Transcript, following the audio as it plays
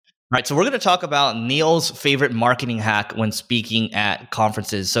All right, so we're going to talk about Neil's favorite marketing hack when speaking at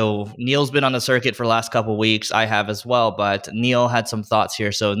conferences. So Neil's been on the circuit for the last couple of weeks. I have as well, but Neil had some thoughts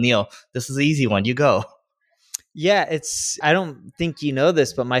here. So Neil, this is the easy one. You go. Yeah, I don't think you know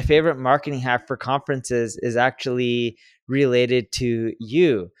this, but my favorite marketing hack for conferences is actually related to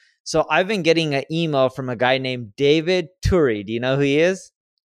you. So I've been getting an email from a guy named David Turi. Do you know who he is?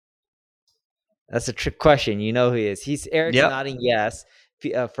 That's a trick question. You know who he is. Eric's Yep. nodding yes.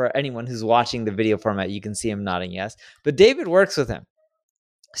 For anyone who's watching the video format, you can see him nodding yes. But David works with him.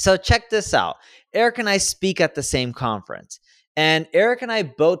 So check this out. Eric and I speak at the same conference. And Eric and I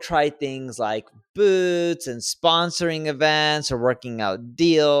both try things like booths and sponsoring events or working out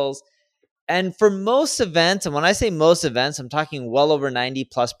deals. And for most events, and when I say most events, I'm talking well over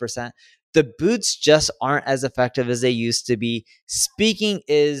 90+%, the booths just aren't as effective as they used to be. Speaking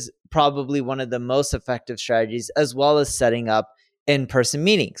is probably one of the most effective strategies, as well as setting up in-person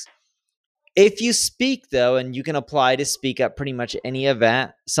meetings. If you speak, though, and you can apply to speak at pretty much any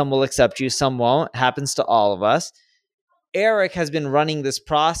event, some will accept you, some won't. Happens to all of us. Eric has been running this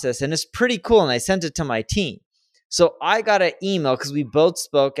process, and it's pretty cool, and I sent it to my team. So I got an email because we both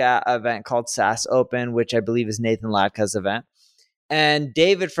spoke at an event called SaaS Open, which I believe is Nathan Latka's event. And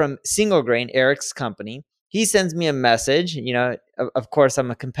David from Single Grain, Eric's company, he sends me a message. You know, of course, I'm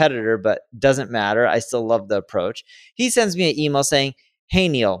a competitor, but doesn't matter. I still love the approach. He sends me an email saying, "Hey,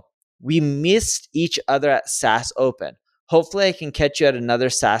 Neil, we missed each other at SaaS Open. Hopefully, I can catch you at another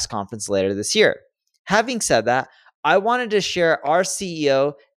SaaS conference later this year." Having said that, I wanted to share our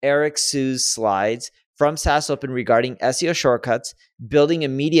CEO, Eric Sue's slides from SaaS Open regarding SEO shortcuts, building a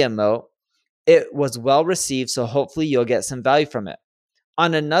media moat. It was well received, so hopefully you'll get some value from it.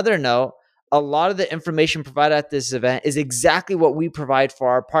 On another note, a lot of the information provided at this event is exactly what we provide for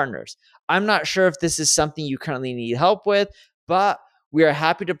our partners. I'm not sure if this is something you currently need help with, but we are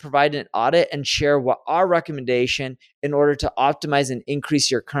happy to provide an audit and share what our recommendation in order to optimize and increase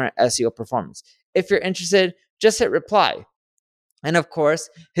your current SEO performance. If you're interested, just hit reply. And of course,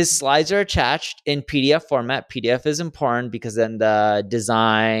 his slides are attached in PDF format. PDF is important because then the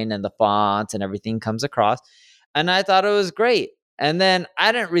design and the fonts and everything comes across. And I thought it was great. And then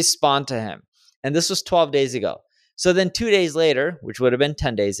I didn't respond to him. And this was 12 days ago. So then 2 days later, which would have been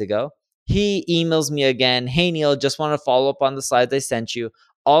 10 days ago, he emails me again. "Hey, Neil, just want to follow up on the slides I sent you.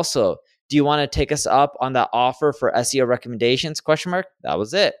 Also, do you want to take us up on that offer for SEO recommendations? Question mark. That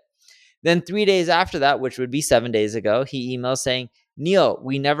was it. Then 3 days after that, which would be 7 days ago, he emails saying, "Neil,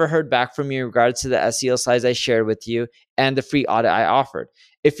 we never heard back from you in regards to the SEO slides I shared with you and the free audit I offered.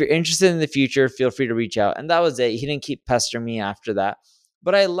 If you're interested in the future, feel free to reach out." And that was it. He didn't keep pestering me after that,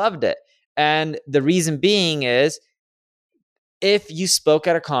 but I loved it. And the reason being is, if you spoke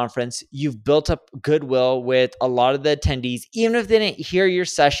at a conference, you've built up goodwill with a lot of the attendees, even if they didn't hear your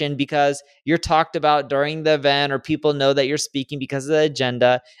session because you're talked about during the event or people know that you're speaking because of the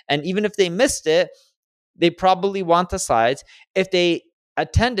agenda. And even if they missed it, they probably want the slides. If they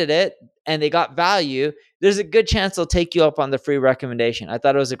attended it and they got value, there's a good chance they'll take you up on the free recommendation. I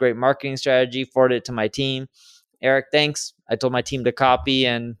thought it was a great marketing strategy, forwarded it to my team. Eric, thanks. I told my team to copy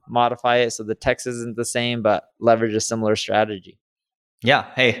and modify it so the text isn't the same, but leverage a similar strategy. Yeah.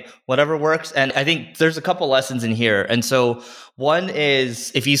 Hey, whatever works. And I think there's a couple lessons in here. And so one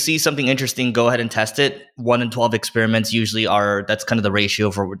is, if you see something interesting, go ahead and test it. 1 in 12 experiments usually that's kind of the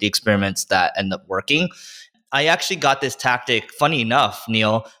ratio for the experiments that end up working. I actually got this tactic, funny enough,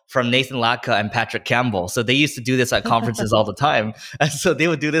 Neil, from Nathan Latka and Patrick Campbell. So they used to do this at conferences all the time. And so they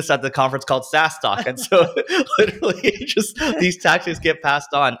would do this at the conference called SaaS Talk. And so literally just these tactics get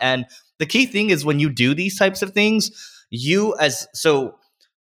passed on. And the key thing is, when you do these types of things,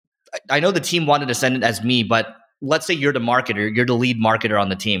 I know the team wanted to send it as me, but let's say you're the marketer, you're the lead marketer on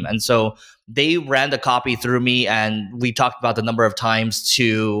the team. And so they ran the copy through me, and we talked about the number of times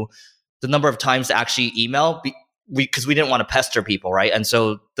to actually email, because we didn't want to pester people, right? And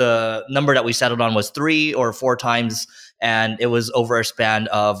so the number that we settled on was 3 or 4 times, and it was over a span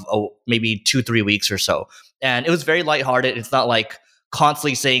of maybe 2-3 weeks or so. And it was very lighthearted. It's not like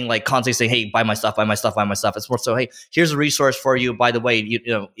constantly saying, "Hey, buy my stuff, buy my stuff, buy my stuff." It's more so, "Hey, here's a resource for you. By the way, you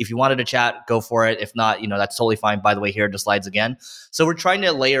know, if you wanted to chat, go for it. If not, that's totally fine. By the way, here are the slides again." So we're trying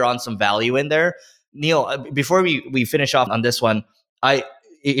to layer on some value in there. Neil, before we finish off on this one,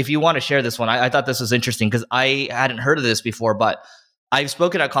 if you want to share this one, I thought this was interesting because I hadn't heard of this before, but I've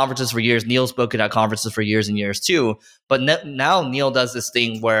spoken at conferences for years. Neil's spoken at conferences for years and years too. But now Neil does this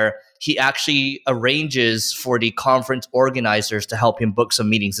thing where he actually arranges for the conference organizers to help him book some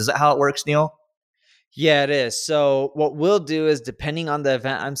meetings. Is that how it works, Neil? Yeah, it is. So what we'll do is, depending on the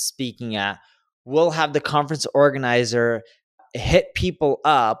event I'm speaking at, we'll have the conference organizer hit people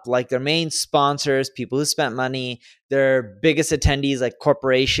up, like their main sponsors, people who spent money, their biggest attendees, like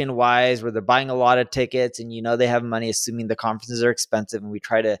corporation wise, where they're buying a lot of tickets and they have money, assuming the conferences are expensive. And we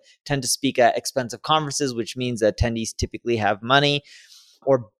tend to speak at expensive conferences, which means that attendees typically have money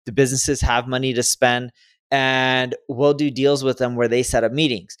or the businesses have money to spend. And we'll do deals with them where they set up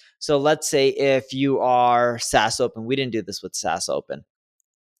meetings. So let's say if you are SaaS Open, we didn't do this with SaaS Open,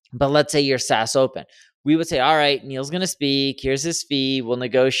 but let's say you're SaaS Open. We would say, all right, Neil's going to speak. Here's his fee. We'll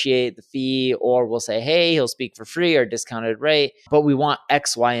negotiate the fee, or we'll say, hey, he'll speak for free or discounted rate, but we want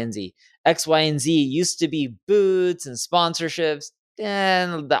X, Y, and Z. X, Y, and Z used to be booths and sponsorships,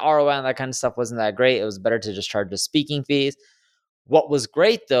 and the ROI and that kind of stuff wasn't that great. It was better to just charge the speaking fees. What was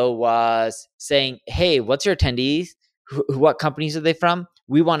great, though, was saying, hey, what's your attendees? What companies are they from?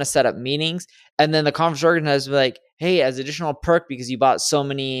 We want to set up meetings. And then the conference organizers were like, hey, as additional perk, because you bought so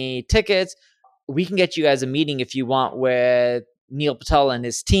many tickets, we can get you guys a meeting if you want with Neil Patel and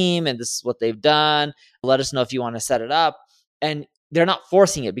his team, and this is what they've done. Let us know if you want to set it up. And they're not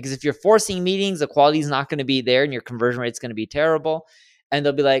forcing it, because if you're forcing meetings, the quality is not going to be there and your conversion rate is going to be terrible. And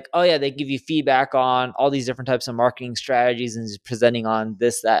they'll be like, oh yeah, they give you feedback on all these different types of marketing strategies and just presenting on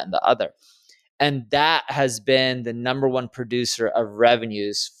this, that, and the other. And that has been the number one producer of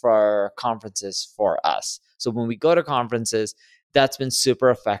revenues for conferences for us. So when we go to conferences, that's been super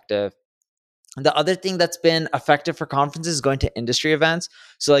effective. The other thing that's been effective for conferences is going to industry events.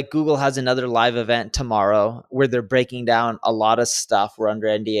 So like Google has another live event tomorrow where they're breaking down a lot of stuff. We're under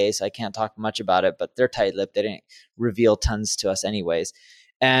NDA, so I can't talk much about it, but they're tight-lipped. They didn't reveal tons to us anyways.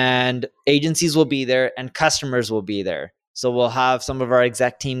 And agencies will be there and customers will be there. So we'll have some of our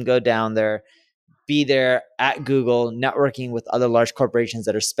exec team go down there, be there at Google, networking with other large corporations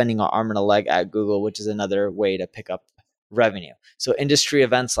that are spending an arm and a leg at Google, which is another way to pick up revenue. So industry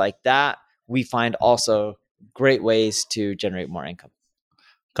events like that, we find also great ways to generate more income.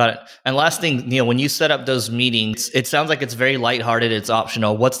 Got it. And last thing, Neil, when you set up those meetings, it sounds like it's very lighthearted. It's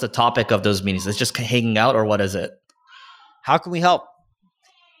optional. What's the topic of those meetings? It's just hanging out, or what is it? How can we help?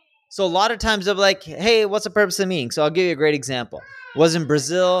 So a lot of times they're like, hey, what's the purpose of the meeting? So I'll give you a great example. I was in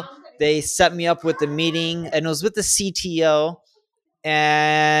Brazil. They set me up with the meeting, and it was with the CTO.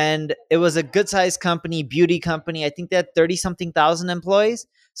 And it was a good sized company, beauty company. I think they had 30-something thousand employees.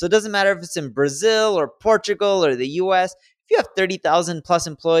 So it doesn't matter if it's in Brazil or Portugal or the US. If you have 30,000 plus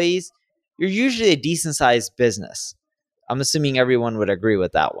employees, you're usually a decent sized business. I'm assuming everyone would agree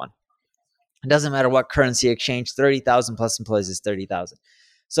with that one. It doesn't matter what currency exchange, 30,000 plus employees is 30,000.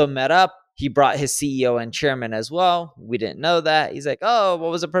 So met up. He brought his CEO and chairman as well. We didn't know that. He's like, oh,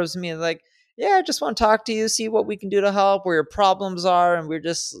 what was the purpose of me? Like, yeah, I just want to talk to you, see what we can do to help, where your problems are. And we're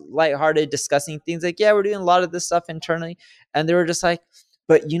just lighthearted discussing things like, yeah, we're doing a lot of this stuff internally. And they were just like,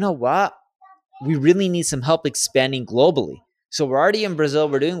 but you know what? We really need some help expanding globally. So we're already in Brazil.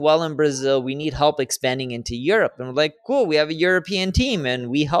 We're doing well in Brazil. We need help expanding into Europe. And we're like, cool, we have a European team and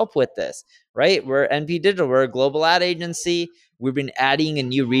we help with this, right? We're NP Digital. We're a global ad agency. We've been adding a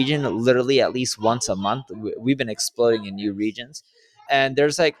new region literally at least once a month. We've been exploding in new regions. And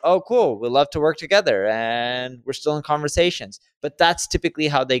there's like, oh, cool, we'd love to work together. And we're still in conversations. But that's typically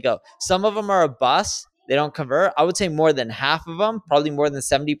how they go. Some of them are a bust. They don't convert. I would say more than half of them, probably more than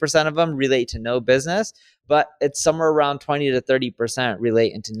 70% of them relate to no business, but it's somewhere around 20 to 30%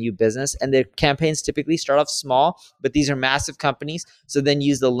 relate into new business. And the campaigns typically start off small, but these are massive companies. So then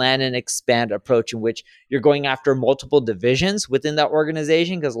use the land and expand approach in which you're going after multiple divisions within that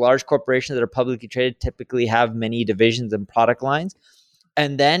organization, because large corporations that are publicly traded typically have many divisions and product lines.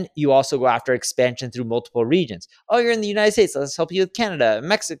 And then you also go after expansion through multiple regions. Oh, you're in the United States. Let's help you with Canada,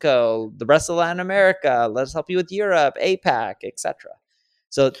 Mexico, the rest of Latin America. Let's help you with Europe, APAC, etc.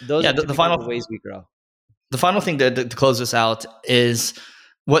 So those are the final ways we grow. The final thing to close this out is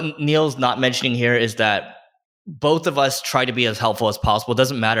what Neil's not mentioning here is that both of us try to be as helpful as possible. It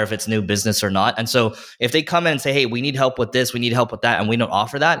doesn't matter if it's new business or not. And so if they come in and say, hey, we need help with this, we need help with that, and we don't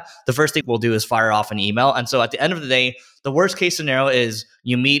offer that, the first thing we'll do is fire off an email. And so at the end of the day, the worst case scenario is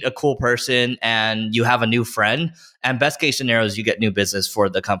you meet a cool person and you have a new friend. And best case scenario is you get new business for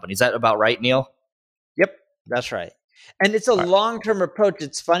the company. Is that about right, Neil? Yep, that's right. And it's a long-term approach.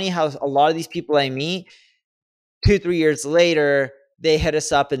 It's funny how a lot of these people I meet 2-3 years later, they hit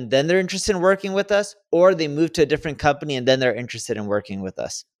us up and then they're interested in working with us, or they move to a different company and then they're interested in working with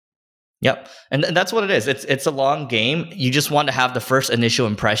us. Yep. And that's what it is. It's a long game. You just want to have the first initial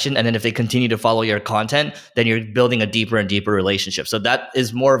impression. And then if they continue to follow your content, then you're building a deeper and deeper relationship. So that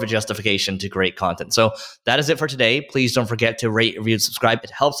is more of a justification to create content. So that is it for today. Please don't forget to rate, review, subscribe. It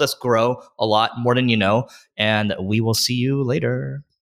helps us grow a lot more than you know. And we will see you later.